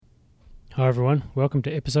Hi everyone, welcome to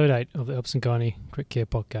episode 8 of the Obs and Gynae Quick Care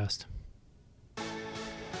Podcast.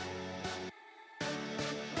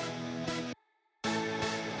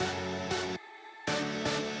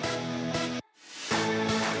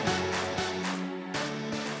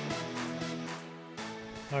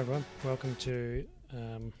 Hi everyone, welcome to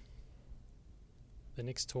the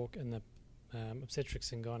next talk in the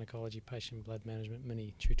Obstetrics and Gynecology Patient Blood Management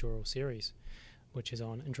mini tutorial series, which is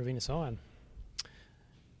on intravenous iron.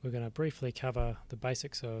 We're going to briefly cover the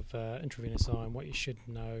basics of intravenous iron, what you should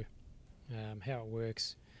know, how it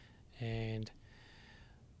works, and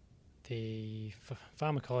the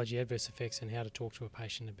pharmacology, adverse effects, and how to talk to a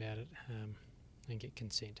patient about it and get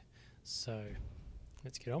consent. So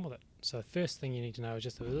let's get on with it. So the first thing you need to know is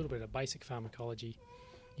just a little bit of basic pharmacology.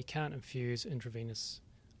 You can't infuse intravenous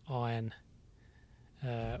iron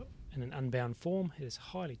in an unbound form. It is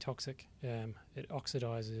highly toxic. It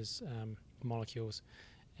oxidizes molecules,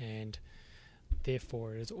 and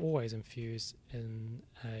therefore it is always infused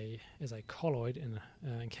as a colloid and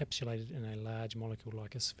encapsulated in a large molecule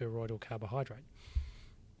like a spheroidal carbohydrate.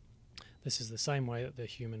 This is the same way that the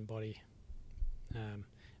human body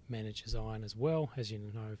manages iron as well. As you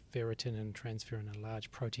know, ferritin and transferrin are large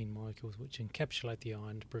protein molecules which encapsulate the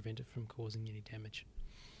iron to prevent it from causing any damage.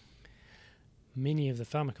 Many of the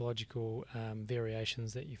pharmacological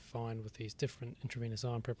variations that you find with these different intravenous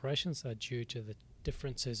iron preparations are due to the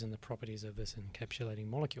differences in the properties of this encapsulating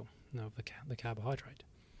molecule, of the carbohydrate.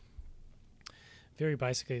 Very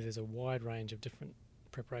basically, there's a wide range of different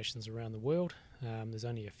preparations around the world. There's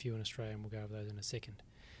only a few in Australia, and we'll go over those in a second.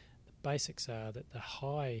 The basics are that the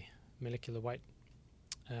high molecular weight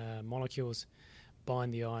molecules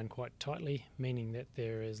bind the iron quite tightly, meaning that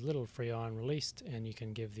there is little free iron released, and you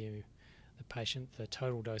can give the patient the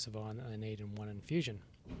total dose of iron that they need in one infusion.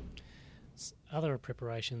 Other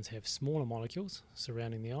preparations have smaller molecules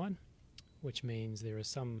surrounding the iron, which means there is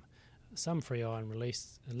some free iron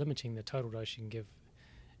released, limiting the total dose you can give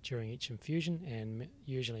during each infusion, and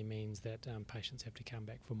usually means that patients have to come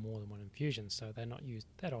back for more than one infusion, so they're not used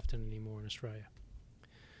that often anymore in Australia.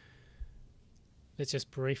 Let's just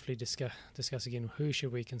briefly discuss again who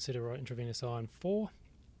should we consider intravenous iron for.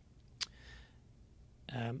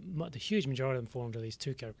 The huge majority of them fall into these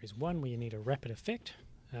two categories. One, where you need a rapid effect.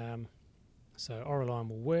 So oral iron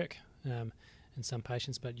will work in some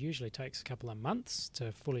patients, but usually takes a couple of months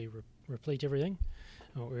to fully replete everything,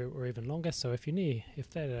 or even longer. So if need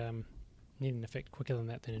an effect quicker than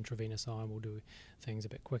that, then intravenous iron will do things a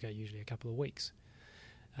bit quicker, usually a couple of weeks.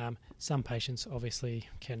 Some patients obviously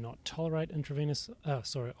cannot tolerate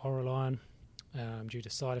oral iron due to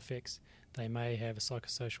side effects. They may have a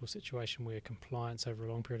psychosocial situation where compliance over a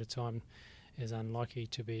long period of time is unlikely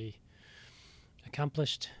to be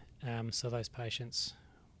accomplished. So those patients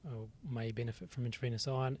may benefit from intravenous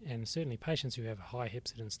iron, and certainly patients who have a high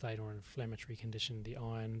hepcidin state or an inflammatory condition, the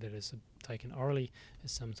iron that is taken orally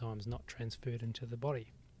is sometimes not transferred into the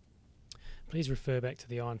body. Please refer back to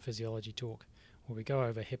the iron physiology talk where we go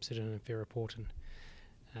over hepcidin and ferroportin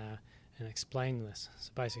and explain this.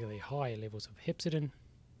 So basically, high levels of hepcidin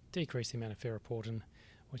decrease the amount of ferroportin,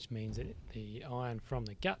 which means that the iron from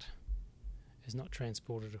the gut is not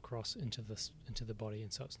transported across into the body,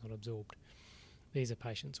 and so it's not absorbed. These are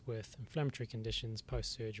patients with inflammatory conditions,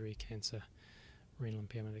 post-surgery, cancer, renal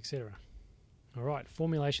impairment, etc. All right,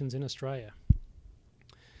 formulations in Australia.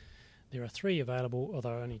 There are 3 available,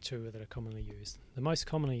 although only 2 that are commonly used. The most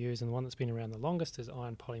commonly used, and the one that's been around the longest, is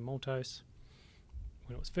iron polymaltose.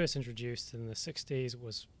 When it was first introduced in the 60s, it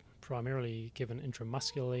was primarily given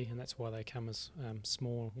intramuscularly, and that's why they come as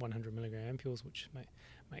small 100 milligram ampules, which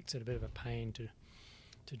makes it a bit of a pain to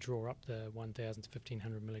draw up the 1,000 to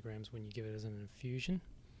 1,500 milligrams when you give it as an infusion.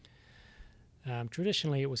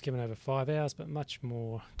 Traditionally, it was given over 5 hours, but much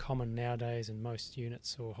more common nowadays in most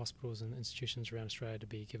units or hospitals and institutions around Australia to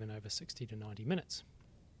be given over 60 to 90 minutes.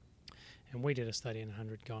 And we did a study in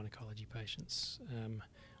 100 gynecology patients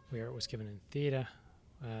where it was given in theatre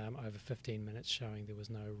over 15 minutes, showing there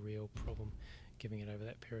was no real problem giving it over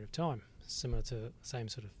that period of time, similar to the same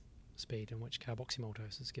sort of speed in which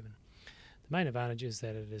carboxymaltose is given. The main advantage is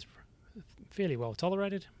that it is fairly well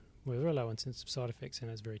tolerated with very low incidence of side effects,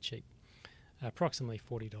 and it's very cheap, approximately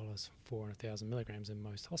 $40 for 1,000 milligrams in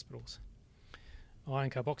most hospitals.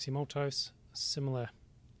 Iron carboxymaltose, a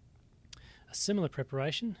similar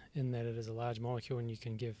preparation in that it is a large molecule and you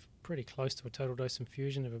can give pretty close to a total dose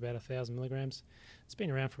infusion of about 1,000 milligrams. It's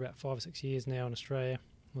been around for about 5 or 6 years now in Australia,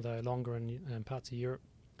 although longer in parts of Europe.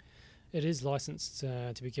 It is licensed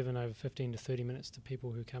to be given over 15 to 30 minutes to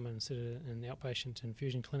people who come and sit in outpatient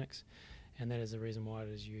infusion clinics, and that is the reason why it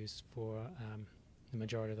is used for the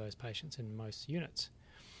majority of those patients in most units.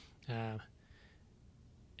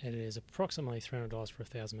 It is approximately $300 for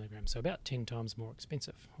 1,000 milligrams, so about 10 times more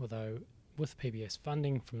expensive. Although with PBS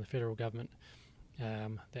funding from the federal government,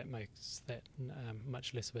 that makes that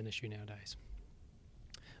much less of an issue nowadays.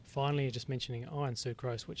 Finally, just mentioning iron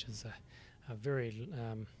sucrose, which is a very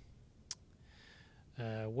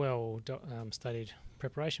studied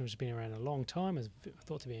preparation, which has been around a long time, is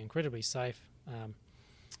thought to be incredibly safe.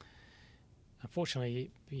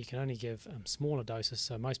 Unfortunately, you can only give smaller doses,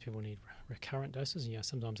 so most people need recurrent doses,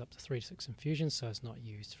 sometimes up to 3 to 6 infusions, so it's not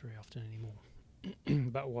used very often anymore.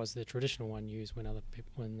 But was the traditional one used when other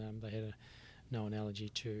people, they had a known allergy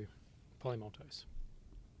to polymaltose.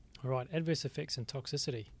 All right, adverse effects and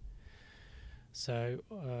toxicity. So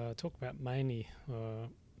talk about mainly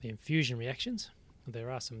the infusion reactions.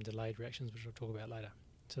 There are some delayed reactions, which we'll talk about later.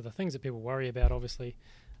 So the things that people worry about, obviously,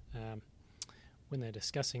 when they're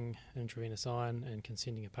discussing intravenous iron and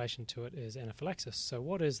consenting a patient to it, is anaphylaxis. So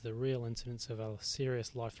what is the real incidence of a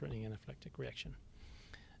serious life-threatening anaphylactic reaction?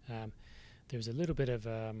 There's a little bit of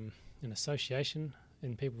an association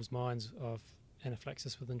in people's minds of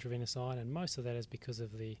anaphylaxis with intravenous iron, and most of that is because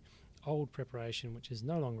of the old preparation, which is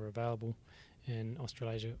no longer available in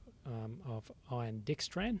Australasia, of iron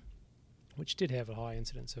dextran, which did have a high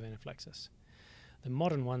incidence of anaphylaxis. The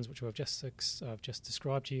modern ones, which I've just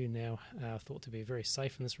described to you now, are thought to be very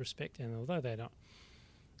safe in this respect, and although they're not,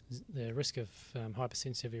 the risk of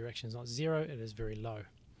hypersensitivity reaction is not zero, it is very low.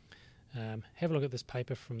 Have a look at this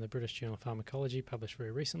paper from the British Journal of Pharmacology, published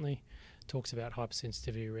very recently. It talks about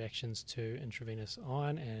hypersensitivity reactions to intravenous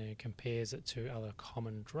iron and it compares it to other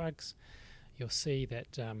common drugs. You'll see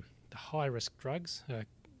that the high-risk drugs,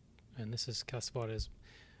 and this is classified as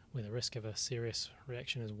where the risk of a serious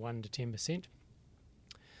reaction is 1 to 10%,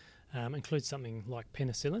 includes something like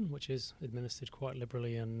penicillin, which is administered quite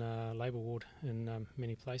liberally in labour ward in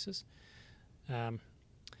many places,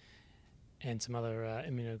 and some other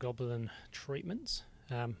immunoglobulin treatments,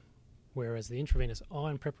 whereas the intravenous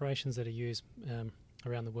iron preparations that are used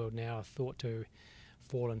around the world now are thought to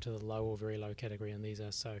fall into the low or very low category, and these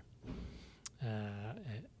are so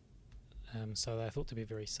they're thought to be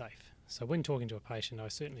very safe. So when talking to a patient, I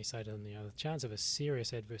certainly say to them, the chance of a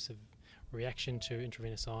serious adverse reaction to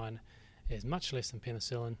intravenous iron is much less than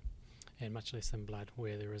penicillin and much less than blood,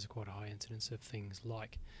 where there is quite a high incidence of things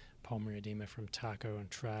like pulmonary edema from Tarco and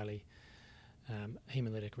Trali,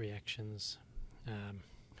 hemolytic reactions,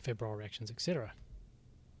 febrile reactions, etc.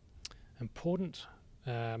 Important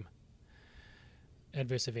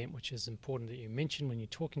adverse event, which is important that you mention when you're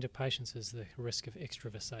talking to patients, is the risk of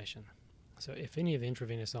extravasation. So if any of the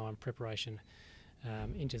intravenous iron preparation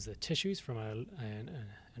enters the tissues from an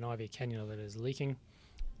IV cannula that is leaking,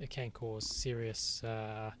 it can cause serious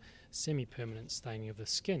semi-permanent staining of the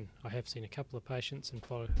skin. I have seen a couple of patients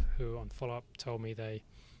who on follow-up told me a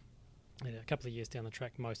couple of years down the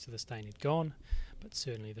track most of the stain had gone, but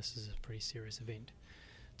certainly this is a pretty serious event.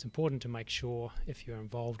 It's important to make sure, if you're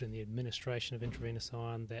involved in the administration of intravenous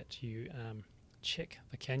iron, that you check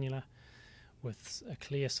the cannula with a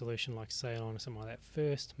clear solution like saline or something like that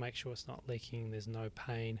first. Make sure it's not leaking, there's no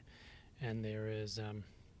pain, and there is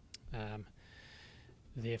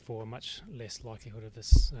therefore much less likelihood of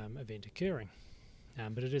this event occurring.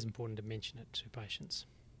 But it is important to mention it to patients.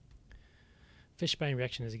 Fishbone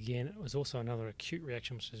reaction is also another acute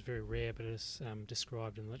reaction, which is very rare, but it is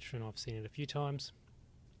described in the literature, and I've seen it a few times.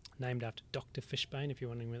 Named after Dr. Fishbone, if you're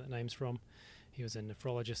wondering where that name's from. He was a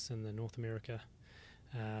nephrologist in North America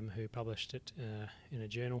who published it in a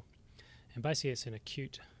journal. And basically it's an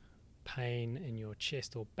acute pain in your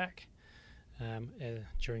chest or back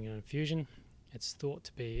during an infusion. It's thought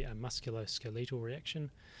to be a musculoskeletal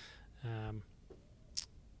reaction,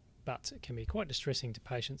 but it can be quite distressing to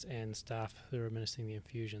patients and staff who are administering the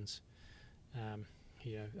infusions.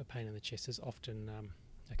 A pain in the chest is often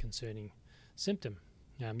a concerning symptom.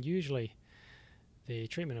 Usually the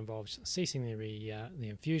treatment involves ceasing the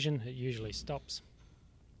infusion. It usually stops.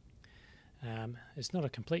 It's not a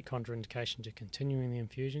complete contraindication to continuing the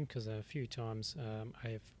infusion, because a few times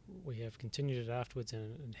we have continued it afterwards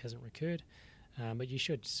and it hasn't recurred. But you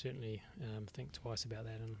should certainly think twice about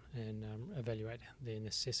that and evaluate the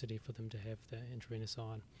necessity for them to have the intravenous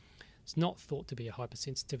iron. It's not thought to be a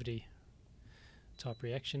hypersensitivity type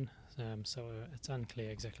reaction, so it's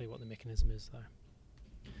unclear exactly what the mechanism is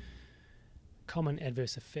though. Common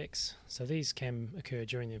adverse effects. So these can occur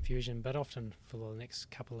during the infusion, but often for the next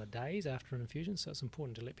couple of days after an infusion, so it's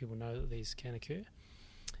important to let people know that these can occur.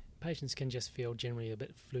 Patients can just feel generally a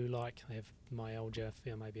bit flu-like. They have myalgia,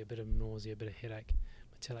 feel maybe a bit of nausea, a bit of headache,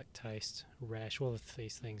 metallic taste, rash. All of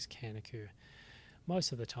these things can occur.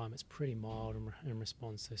 Most of the time it's pretty mild in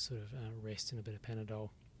response to sort of rest and a bit of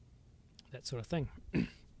Panadol. that sort of thing.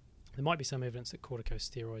 There might be some evidence that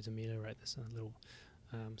corticosteroids ameliorate this a little,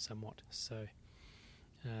 somewhat. So,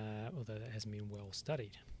 although that hasn't been well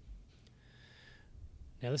studied.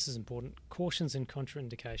 Now, this is important. Cautions and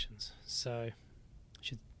contraindications. So,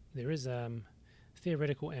 there is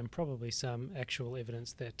theoretical and probably some actual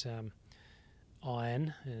evidence that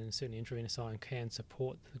iron, and certainly intravenous iron, can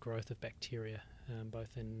support the growth of bacteria,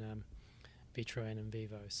 both in vitro and in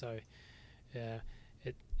vivo. So,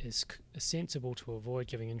 it is sensible to avoid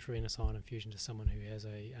giving intravenous iron infusion to someone who has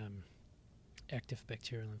a active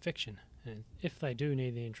bacterial infection. And if they do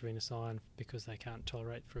need the intravenous iron because they can't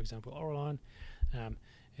tolerate, for example, oral iron,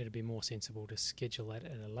 it'd be more sensible to schedule that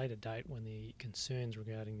at a later date when the concerns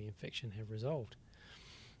regarding the infection have resolved.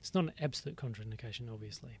 It's not an absolute contraindication,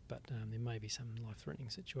 obviously, but there may be some life-threatening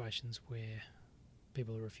situations where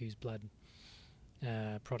people who refuse blood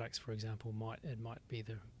products, for example, might be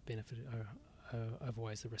the benefit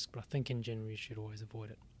outweighs the risk. But I think in general you should always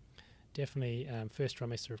avoid it. Definitely, first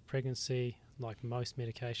trimester of pregnancy, like most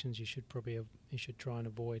medications, you should try and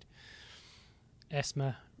avoid.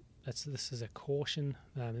 Asthma. This is a caution.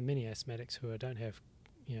 Many asthmatics who don't have,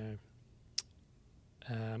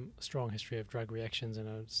 strong history of drug reactions and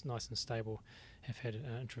are nice and stable have had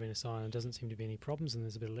intravenous iron, and doesn't seem to be any problems. And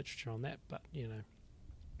there's a bit of literature on that. But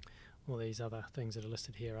all these other things that are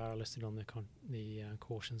listed here are listed on the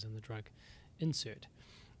cautions in the drug insert.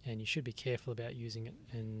 And you should be careful about using it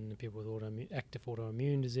in people with active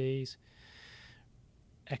autoimmune disease,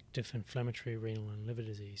 active inflammatory renal and liver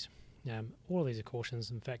disease. All of these are cautions.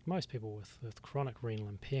 In fact, most people with chronic renal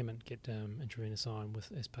impairment get intravenous iron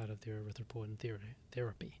as part of their erythropoietin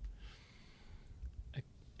therapy.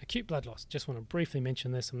 Acute blood loss. Just want to briefly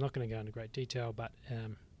mention this. I'm not going to go into great detail, but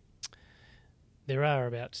there are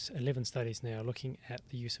about 11 studies now looking at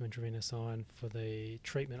the use of intravenous iron for the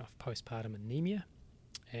treatment of postpartum anemia.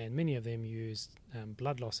 And many of them used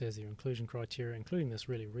blood loss as their inclusion criteria, including this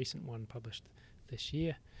really recent one published this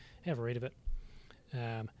year. Have a read of it.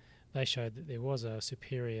 They showed that there was a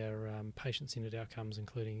superior patient-centered outcomes,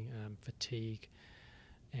 including fatigue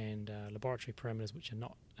and laboratory parameters, which are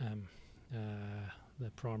not the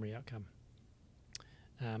primary outcome.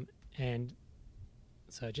 And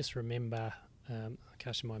so just remember,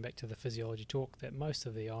 cast your mind back to the physiology talk, that most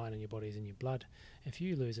of the iron in your body is in your blood. If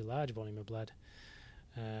you lose a large volume of blood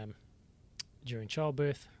during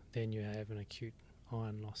childbirth, then you have an acute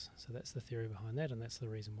iron loss. So that's the theory behind that, and that's the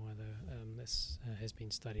reason why this has been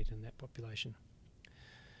studied in that population.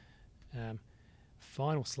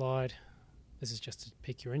 Final slide. This is just to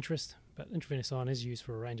pique your interest, but intravenous iron is used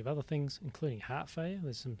for a range of other things, including heart failure.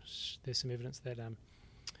 There's some evidence that it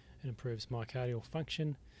improves myocardial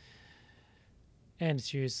function, and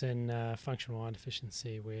it's used in functional iron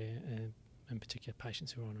deficiency, where in particular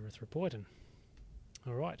patients who are on erythropoietin.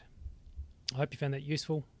 All right. I hope you found that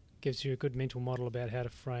useful. Gives you a good mental model about how to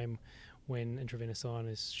frame when intravenous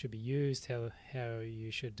iron should be used, how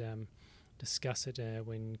you should discuss it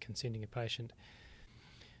when consenting a patient.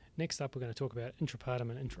 Next up, we're going to talk about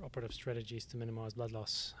intrapartum and intraoperative strategies to minimise blood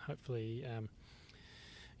loss. Hopefully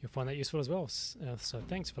you'll find that useful as well. So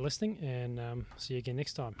thanks for listening, and see you again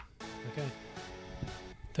next time. Okay.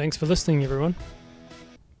 Thanks for listening, everyone.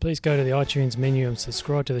 Please go to the iTunes menu and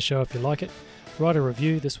subscribe to the show if you like it. Write a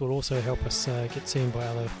review. This will also help us get seen by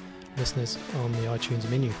other listeners on the iTunes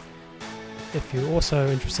menu. If you're also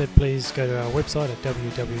interested, please go to our website at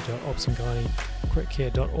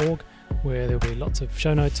www.obsandgynecare.org, where there'll be lots of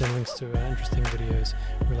show notes and links to interesting videos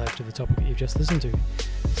related to the topic that you've just listened to.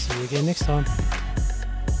 See you again next time.